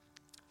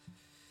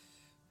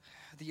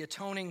 the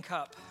atoning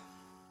cup,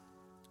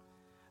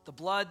 the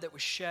blood that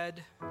was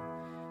shed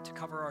to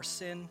cover our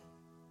sin,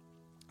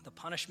 the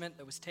punishment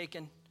that was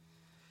taken.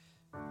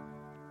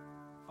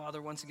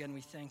 Father, once again,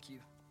 we thank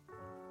you.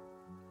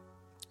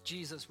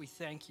 Jesus, we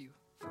thank you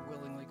for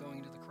willingly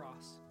going to the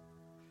cross.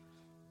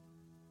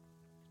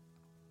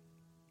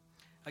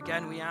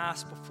 Again, we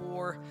ask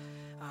before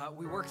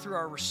we work through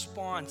our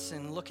response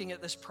and looking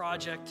at this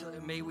project,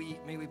 may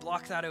we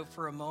block that out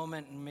for a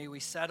moment, and may we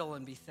settle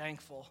and be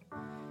thankful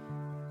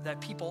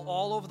that people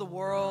all over the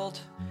world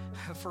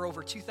for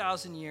over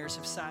 2,000 years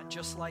have sat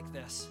just like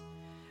this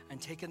and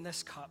taken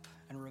this cup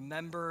and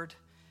remembered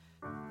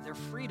their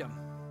freedom,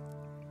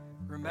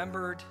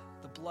 remembered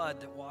the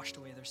blood that washed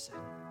away their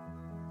sin.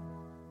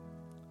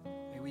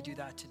 May we do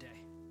that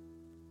today.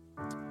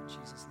 In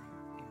Jesus' name.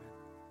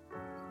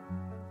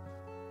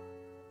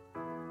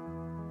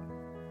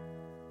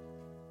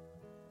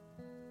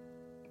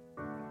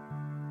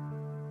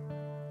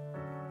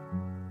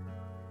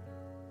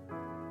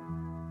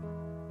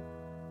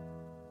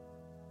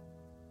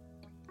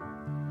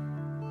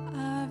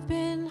 I've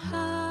been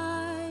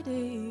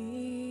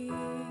hiding,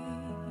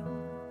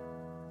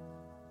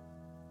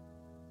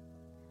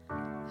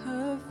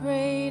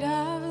 afraid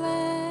I've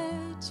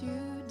let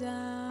you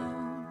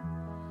down,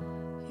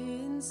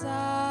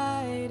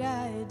 inside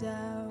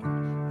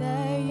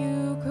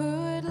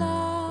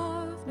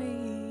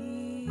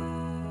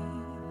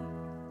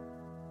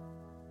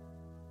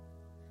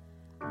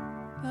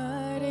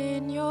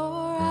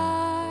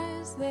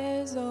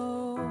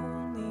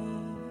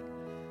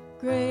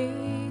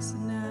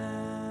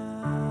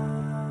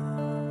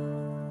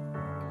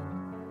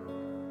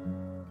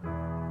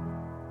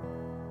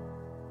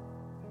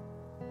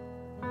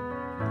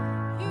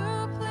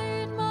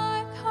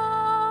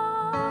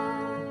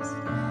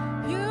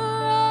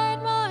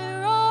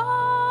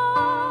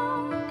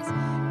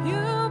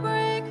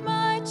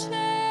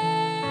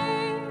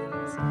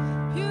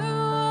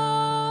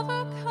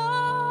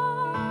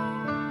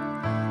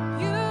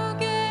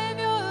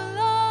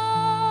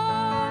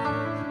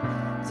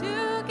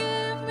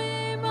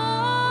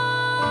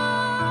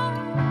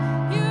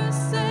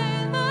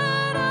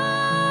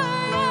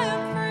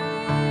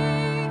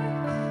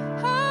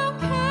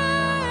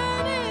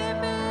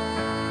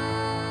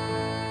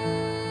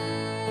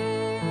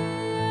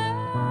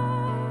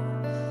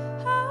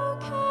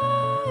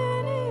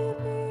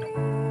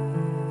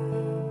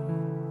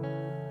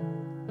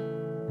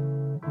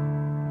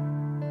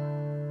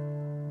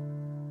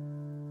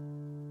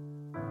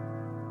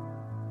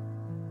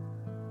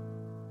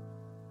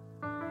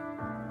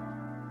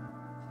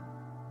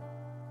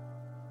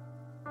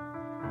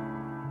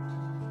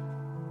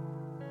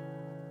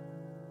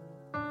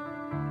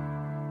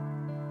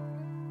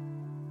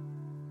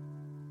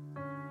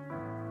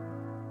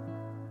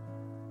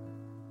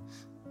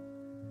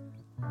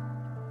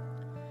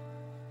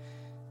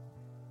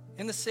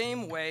In the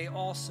same way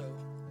also,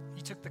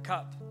 he took the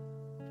cup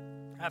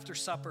after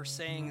supper,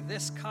 saying,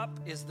 "This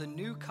cup is the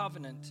new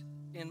covenant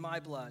in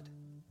my blood.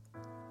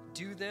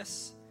 Do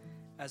this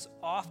as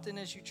often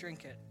as you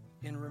drink it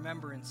in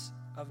remembrance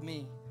of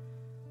me.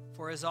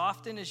 For as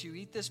often as you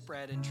eat this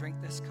bread and drink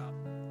this cup,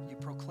 you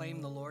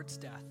proclaim the Lord's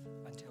death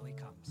until he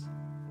comes."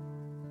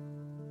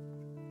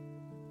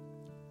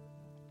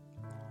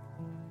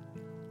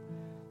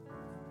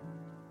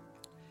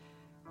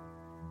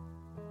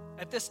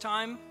 At this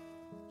time,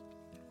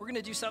 we're going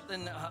to do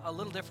something a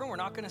little different. We're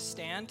not going to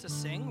stand to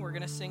sing. We're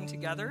going to sing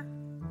together.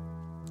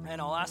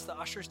 And I'll ask the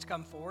ushers to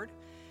come forward.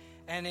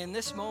 And in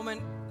this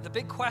moment, the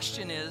big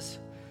question is,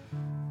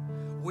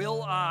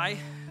 will I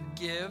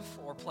give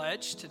or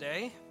pledge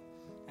today?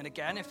 And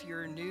again, if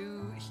you're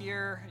new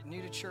here,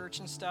 new to church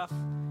and stuff,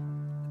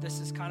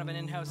 this is kind of an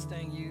in-house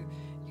thing. You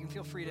can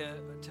feel free to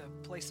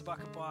place the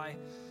bucket by.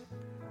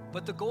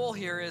 But the goal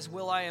here is,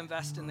 will I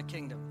invest in the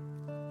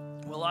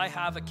kingdom? Will I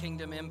have a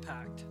kingdom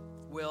impact?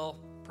 Will,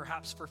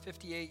 perhaps for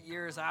 58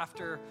 years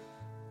after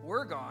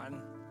we're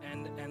gone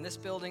and this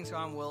building's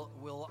gone,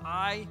 will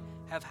I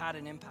have had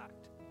an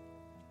impact?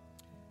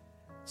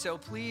 So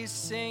please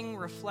sing,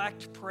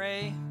 reflect,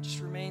 pray, just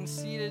remain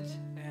seated,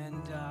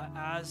 and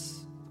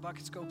as the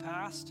buckets go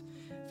past,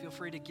 feel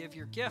free to give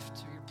your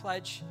gift or your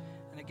pledge.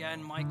 And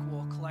again, Mike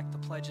will collect the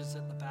pledges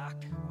at the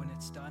back when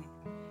it's done,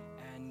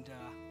 and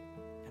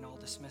I'll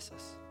dismiss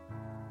us.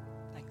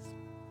 Thanks.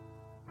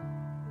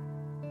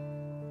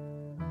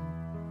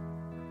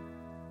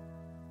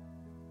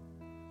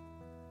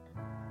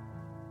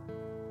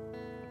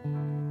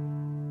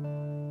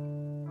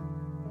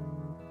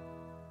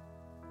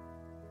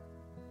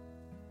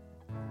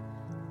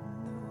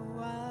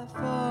 Though I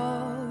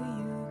fall,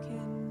 you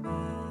can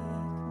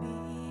make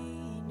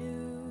me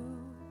new.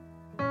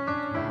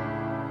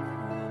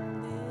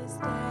 From this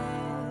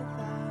death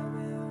I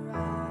will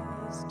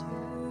rise to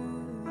you.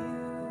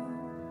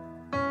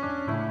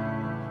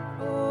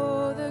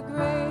 Oh, the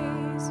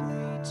grace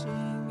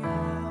reaching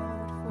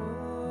out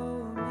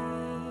for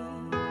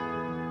me.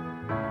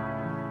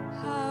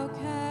 How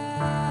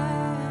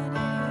can it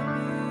be?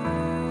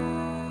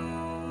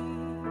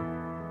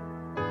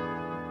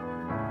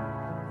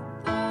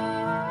 Though I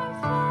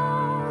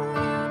fall,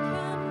 you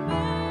can make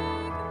me new.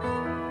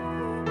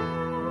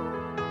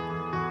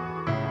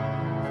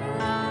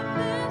 From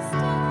this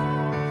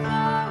death I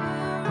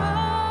will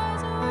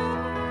rise with you.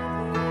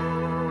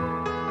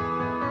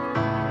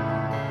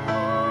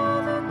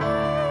 Oh, the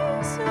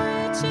grace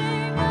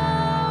reaching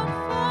out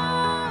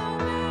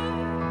for me.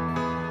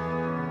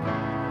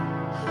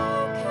 How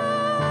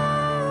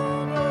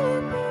can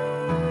it be?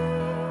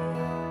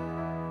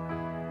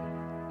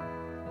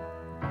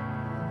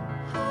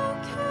 How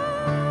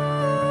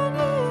can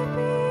it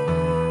be?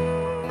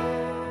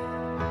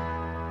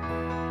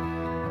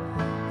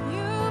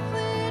 You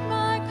plead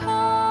my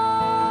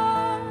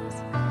cause,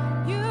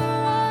 you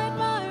right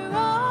my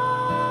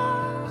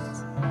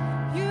wrongs,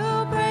 you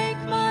break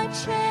my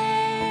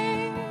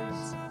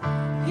chains,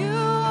 you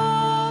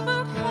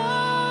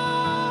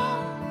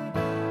overcome,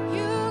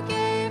 you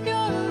gave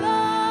your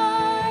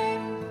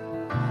life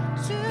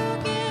to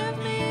give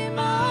me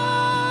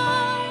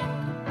mine.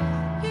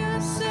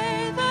 You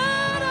say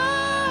that I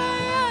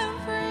am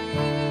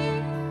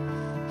free.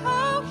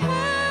 How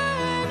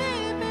can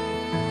it be?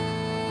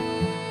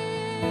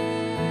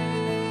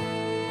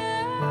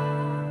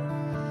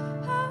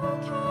 How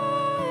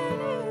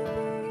can it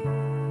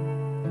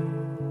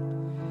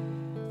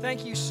be?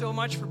 Thank you so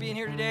much for being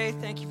here today.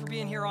 Thank you for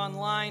being here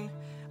online.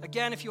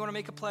 Again, if you want to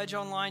make a pledge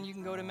online, you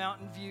can go to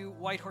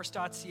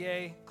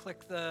mountainviewwhitehorse.ca,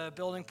 click the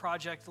building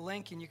project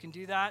link, and you can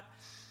do that.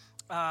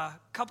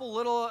 Couple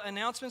little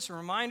announcements and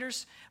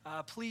reminders.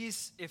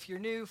 Please, if you're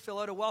new, fill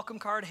out a welcome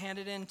card, hand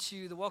it in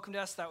to the welcome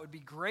desk. That would be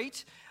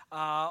great.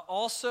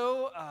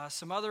 Also,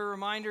 some other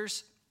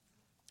reminders.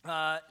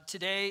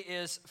 Today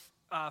is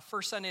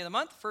first Sunday of the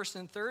month, first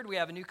and third. We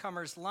have a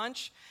newcomers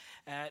lunch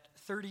at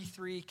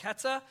 33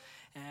 Ketza.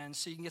 And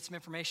so you can get some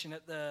information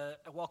at the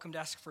welcome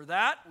desk for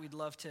that. We'd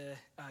love to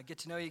get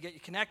to know you, get you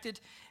connected.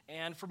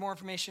 And for more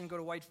information, go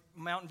to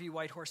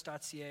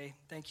mountainviewwhitehorse.ca.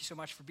 Thank you so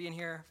much for being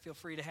here. Feel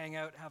free to hang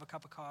out, have a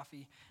cup of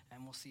coffee,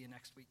 and we'll see you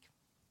next week.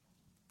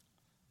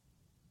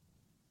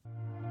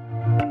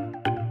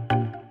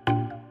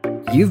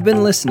 You've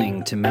been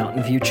listening to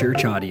Mountain View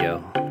Church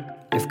Audio.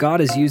 If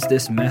God has used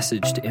this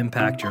message to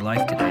impact your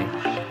life today,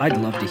 I'd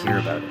love to hear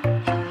about it.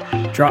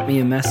 Drop me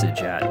a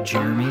message at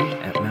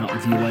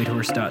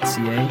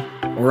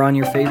jeremy@mountainviewwhitehorse.ca or on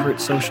your favorite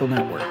social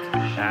network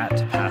at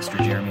Pastor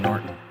Jeremy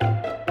Norton.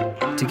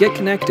 To get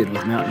connected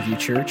with Mountain View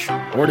Church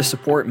or to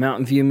support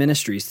Mountain View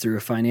Ministries through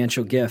a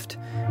financial gift,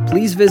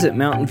 please visit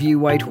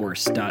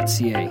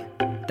mountainviewwhitehorse.ca.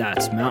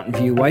 That's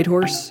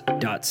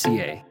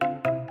mountainviewwhitehorse.ca.